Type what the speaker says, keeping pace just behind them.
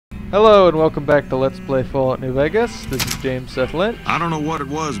Hello and welcome back to Let's Play Fallout New Vegas. This is James Seth Lynch. I don't know what it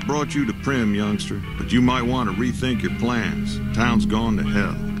was brought you to Prim, youngster, but you might want to rethink your plans. Town's gone to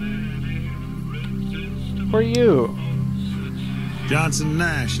hell. Who are you? Johnson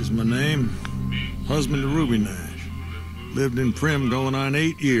Nash is my name. Husband to Ruby Nash. Lived in Prim going on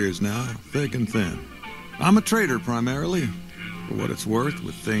 8 years now, thick and thin. I'm a trader primarily, for what it's worth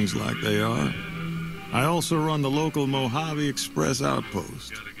with things like they are. I also run the local Mojave Express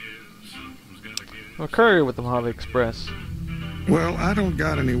outpost. I'm a courier with the Mojave Express. Well, I don't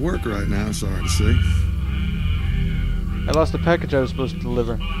got any work right now, sorry to say. I lost a package I was supposed to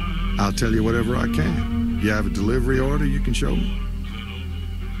deliver. I'll tell you whatever I can. You have a delivery order you can show me?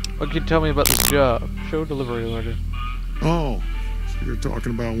 What can you tell me about this job? Show delivery order. Oh, so you're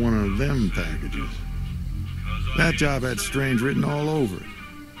talking about one of them packages. That job had strange written all over it,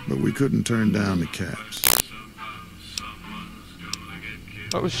 but we couldn't turn down the caps.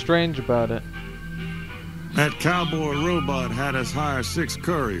 What was strange about it? That cowboy robot had us hire 6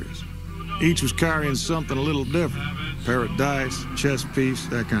 couriers. Each was carrying something a little different. Pair of dice, chess piece,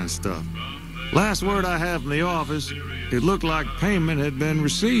 that kind of stuff. Last word I have from the office, it looked like payment had been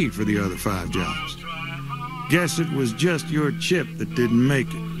received for the other 5 jobs. Guess it was just your chip that didn't make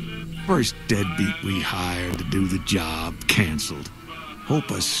it. First deadbeat we hired to do the job canceled. Hope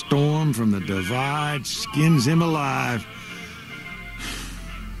a storm from the divide skins him alive.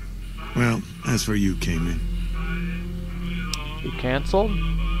 Well, that's where you came in. You canceled?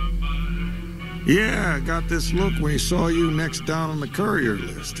 Yeah, I got this look when he saw you next down on the courier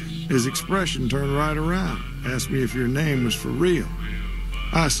list. His expression turned right around. Asked me if your name was for real.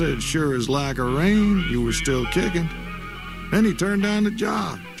 I said, sure as like a rain, you were still kicking. Then he turned down the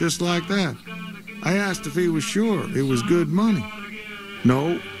job, just like that. I asked if he was sure it was good money.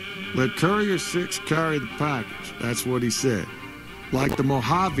 No, let Courier 6 carry the package. That's what he said. Like the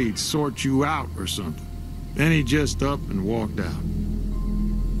Mojave'd sort you out or something. Then he just up and walked out.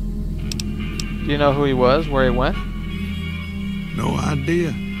 Do you know who he was, where he went? No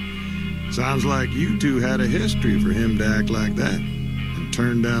idea. Sounds like you two had a history for him to act like that. And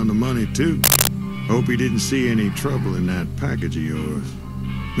turn down the money, too. Hope he didn't see any trouble in that package of yours.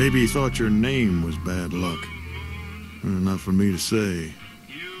 Maybe he thought your name was bad luck. Enough for me to say.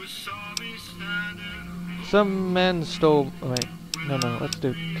 Some men stole... Wait, no, let's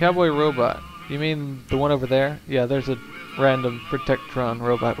do... Cowboy robot. You mean the one over there? Yeah, there's a random Protectron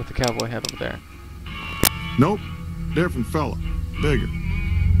robot with a cowboy head over there. Nope. Different fella. Bigger.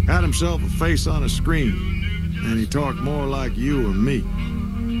 Had himself a face on a screen. And he talked more like you or me.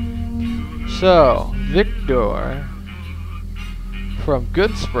 So, Victor from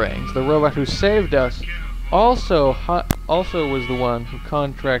Good Springs, the robot who saved us, also was the one who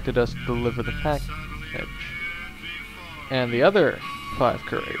contracted us to deliver the package. And the other 5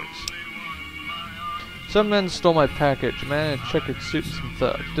 couriers. Some men stole my package. A man in a checkered suit and some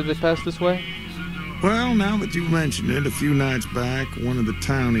thugs. Did they pass this way? Well, now that you mention it, a few nights back, one of the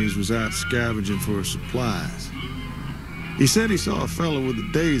townies was out scavenging for supplies. He said he saw a fellow with a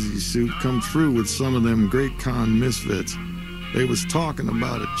daisy suit come through with some of them Great Con misfits. They was talking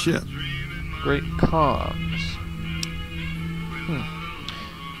about a chip. Great Cons.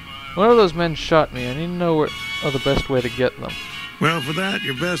 One of those men shot me. I need to know the best way to get them. Well, for that,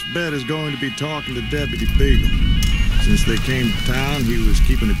 your best bet is going to be talking to Deputy Beagle. Since they came to town, he was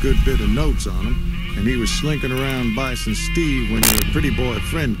keeping a good bit of notes on them, and he was slinking around Bison Steve when your pretty boy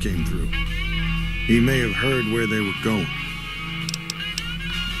friend came through. He may have heard where they were going.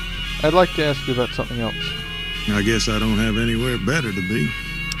 I'd like to ask you about something else. I guess I don't have anywhere better to be.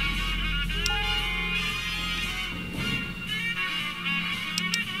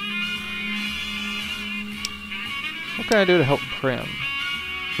 What can I do to help Prim?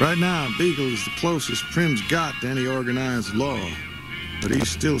 Right now, Beagle is the closest Prim's got to any organized law. But he's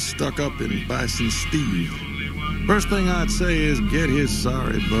still stuck up in Bison Steve. First thing I'd say is get his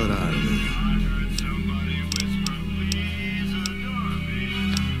sorry butt out of there.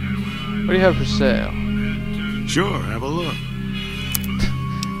 What do you have for sale? Sure, have a look.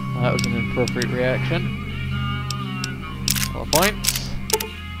 That was an inappropriate reaction. 4 points.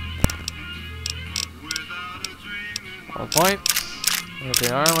 4 points. There's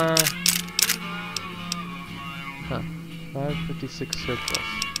the armor. 556 surplus.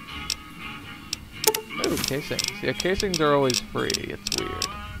 Ooh, casings. Yeah, casings are always free. It's weird.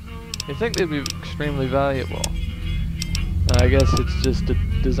 You'd think they'd be extremely valuable. I guess it's just a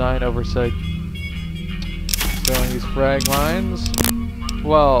design oversight. Selling these frag mines.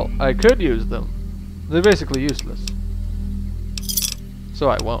 Well, I could use them. They're basically useless. So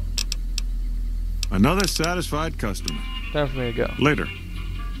I won't. Another satisfied customer. Time for me to go. Later.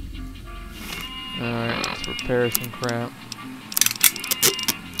 Alright, let's repair some crap.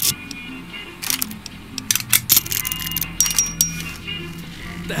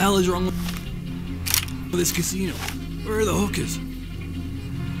 What the hell is wrong with this casino? Where are the hookers?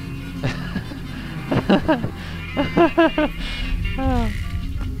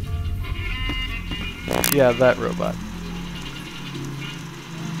 Yeah, that robot.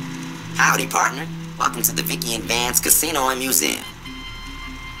 Howdy, partner. Welcome to the Vikki and Vance Casino and Museum.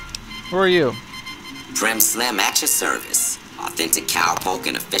 Who are you? Prim Slim at your service. Authentic cowpoke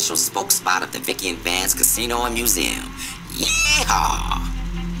and official spokespot of the Vikki and Vance Casino and Museum. Yeehaw!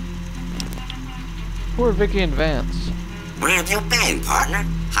 Who are Vikki and Vance? Where have you been, partner?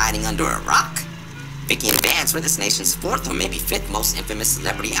 Hiding under a rock? Vikki and Vance were this nation's fourth or maybe fifth most infamous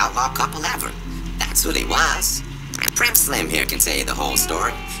celebrity outlaw couple ever. That's who they was. Prim Slim here can tell you the whole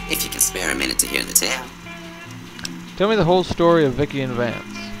story, if you can spare a minute to hear the tale. Tell me the whole story of Vikki and Vance.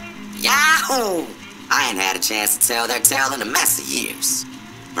 Yahoo! I ain't had a chance to tell their tale in a mess of years.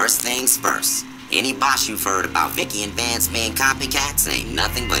 First things first, any boss you've heard about Vikki and Vance being copycats ain't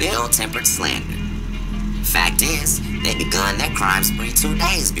nothing but ill-tempered slander. Fact is, they begun their crime spree 2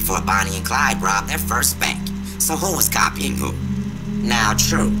 days before Bonnie and Clyde robbed their first bank. So who was copying who? Now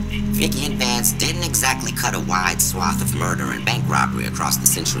true, Vikki and Vance didn't exactly cut a wide swath of murder and bank robbery across the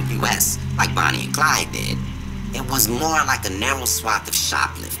central US like Bonnie and Clyde did. It was more like a narrow swath of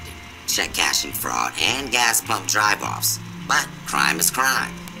shoplifting, check cashing fraud, and gas pump drive-offs. But crime is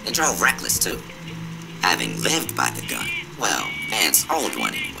crime. They drove reckless too. Having lived by the gun, well, Vance owned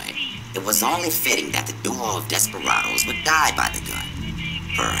one anyway. It was only fitting that the duo of desperados would die by the gun.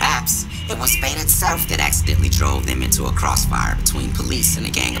 Perhaps it was fate itself that accidentally drove them into a crossfire between police and a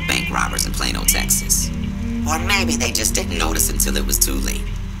gang of bank robbers in Plano, Texas. Or maybe they just didn't notice until it was too late.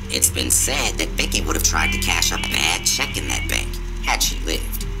 It's been said that Vikki would have tried to cash a bad check in that bank had she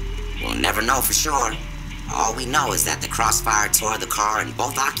lived. We'll never know for sure. All we know is that the crossfire tore the car and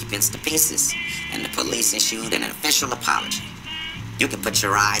both occupants to pieces, and the police issued an official apology. You can put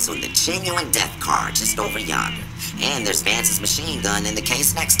your eyes on the genuine death car just over yonder, and there's Vance's machine gun in the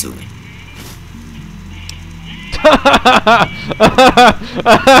case next to it.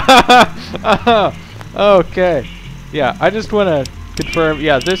 Okay. Yeah, I just want to confirm.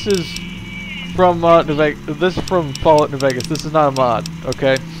 Yeah, this is from New Vegas. This is from Fallout New Vegas. This is not a mod.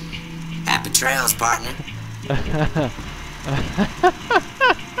 Okay. Happy trails, partner.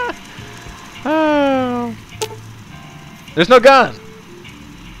 Oh. There's no gun.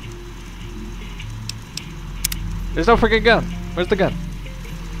 There's no freaking gun. Where's the gun?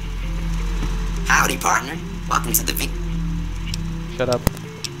 Howdy, partner. Welcome to the Vikki. Shut up.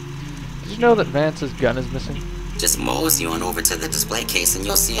 Did you know that Vance's gun is missing? Just mosey on over to the display case and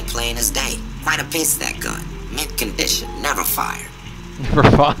you'll see it plain as day. Quite a piece, that gun. Mint condition, never fired. Never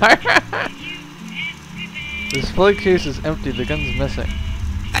fired? The display case is empty. The gun's missing.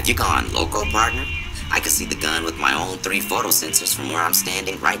 Have you gone local, partner? I can see the gun with my own 3 photo sensors from where I'm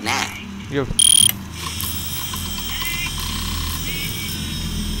standing right now. You have...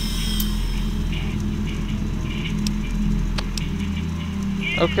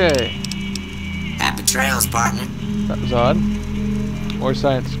 Okay. Happy trails, partner. That was odd. More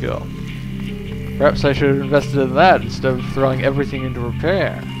science skill. Perhaps I should have invested in that instead of throwing everything into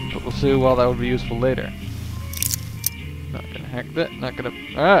repair. But we'll see while that would be useful later. Not gonna hack that. Not gonna...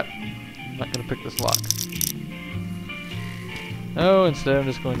 Alright. Not gonna pick this lock. No, instead I'm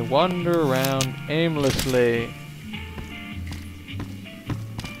just going to wander around aimlessly.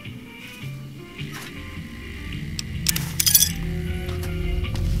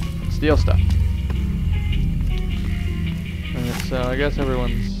 Steal stuff. Alright, so I guess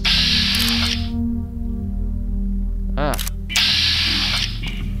everyone's... Ah.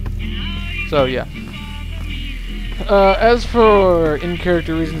 So, yeah. As for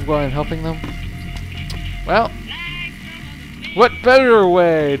in-character reasons why I'm helping them, well, what better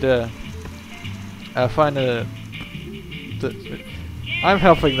way to find a... I'm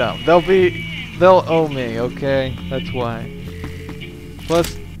helping them. They'll owe me, okay? That's why.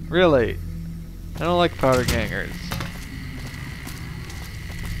 Plus, really, I don't like powder gangers.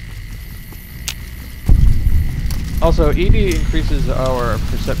 Also, ED increases our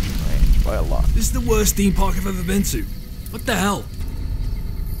perception range by a lot. This is the worst theme park I've ever been to. What the hell?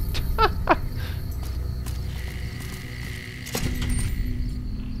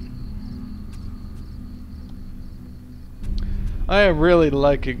 I am really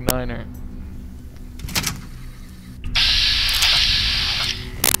liking Niner.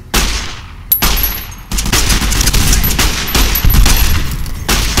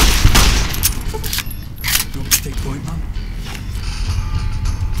 You want me to take point, man?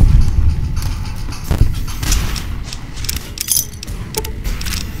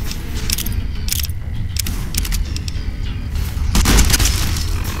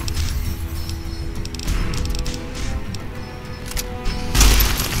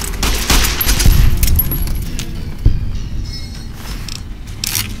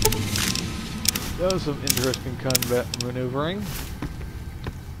 That was some interesting combat maneuvering.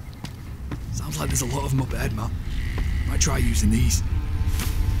 Sounds like there's a lot of them up ahead, Matt. Might try using these.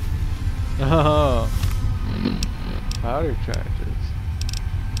 Oh. Powder charges.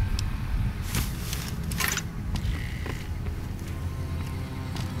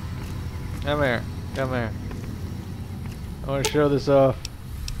 Come here. Come here. I want to show this off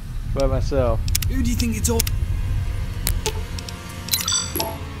by myself. Who do you think it's all?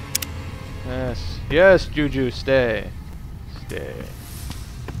 Yes. Yes, Juju, stay. Stay.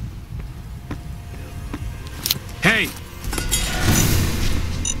 Hey!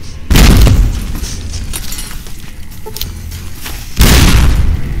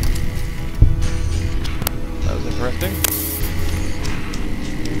 That was interesting.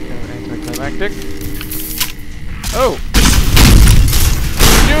 Kind of anticlimactic. Oh!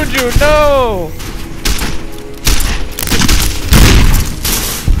 Juju, no!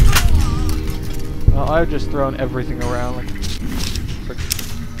 Well, I've just thrown everything around like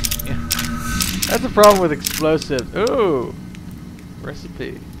yeah. That's the problem with explosives. Ooh!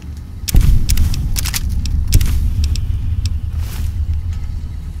 Recipe.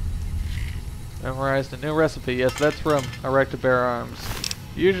 Memorized a new recipe. Yes, that's from Erect to Bear Arms.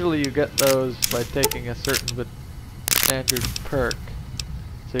 Usually you get those by taking a certain but standard perk.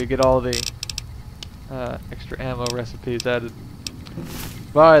 So you get all the extra ammo recipes added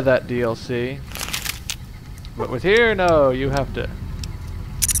by that DLC. But with here, no, you have to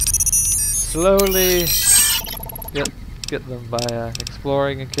slowly get them by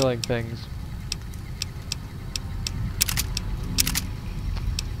exploring and killing things.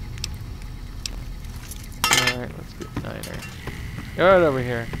 Alright, let's get Niner. Go right over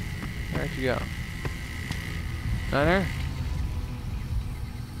here. Where'd you go? Niner?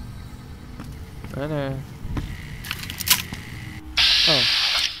 Niner. Oh.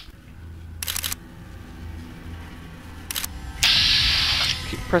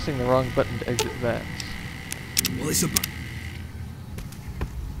 Keep pressing the wrong button to exit Vance. Well, it's a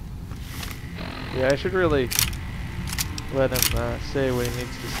Yeah, I should really let him say what he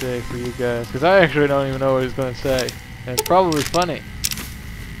needs to say for you guys, because I actually don't even know what he's going to say. And it's probably funny.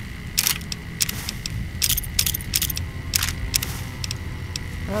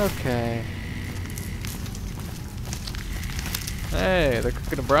 Okay. Hey, they're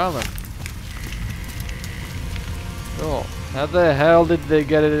cooking a brownie. Cool. How the hell did they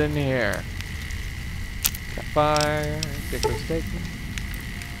get it in here? Got fire. Get the steak.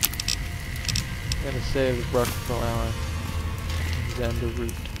 I'm gonna save the brush flower. Xander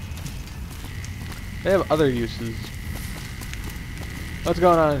root. They have other uses. What's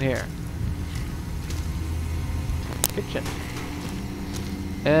going on in here? Kitchen.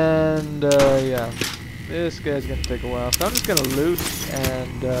 And yeah, this guy's gonna take a while, so I'm just gonna loot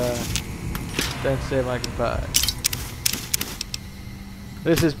and then say my goodbyes.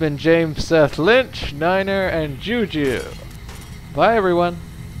 This has been James Seth Lynch, Niner, and Juju. Bye everyone.